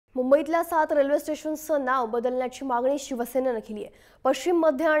मुंबईतल्या 7 रेल्वे स्टेशन्सचं नाव बदलण्याची मागणी शिवसेनेनं केली आहे। पश्चिम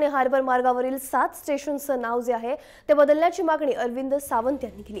मध्य आणि हार्बर मार्गावरील 7 स्टेशन्सचं नाव जे आहे ते बदलण्याची मागणी अरविंद सावंत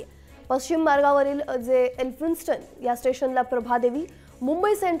यांनी केली आहे। पश्चिम मार्गावरील जे एल्फिन्स्टन या स्टेशनला प्रभादेवी,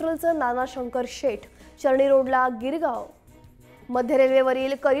 मुंबई सेंट्रलचं नाना शंकर शेठ, चर्नी रोडला गिरगाव, मध्य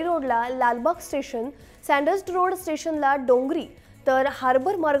रेल्वेवरील करी रोडला लालबाग स्टेशन, सँडर्स रोड स्टेशनला डोंगरी, तर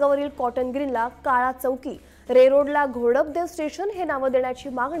हार्बर मार्गावरील कॉटन ग्रीनला काळा चौकी, रे रोडला घोडपदेव स्टेशन हे नाव देण्याची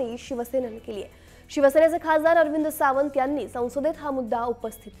मागणी शिवसेनेने केली आहे। शिवसेनेचे खासदार अरविंद सावंत यांनी संसदेत हा मुद्दा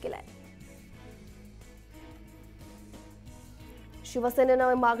उपस्थित केलाय।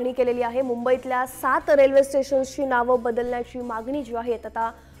 शिवसेनेने मागणी केलेली आहे मुंबईतल्या 7 रेल्वे स्टेशन्सची नावं बदलण्याची मागणी जी आहे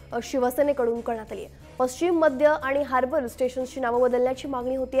आता शिवसेनेकडून करण्यात आली आहे। पश्चिम मध्य आणि हार्बर स्टेशन्सची नावं बदलण्याची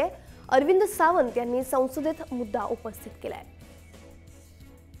मागणी होती आहे। अरविंद सावंत यांनी संसदेत मुद्दा उपस्थित केलाय।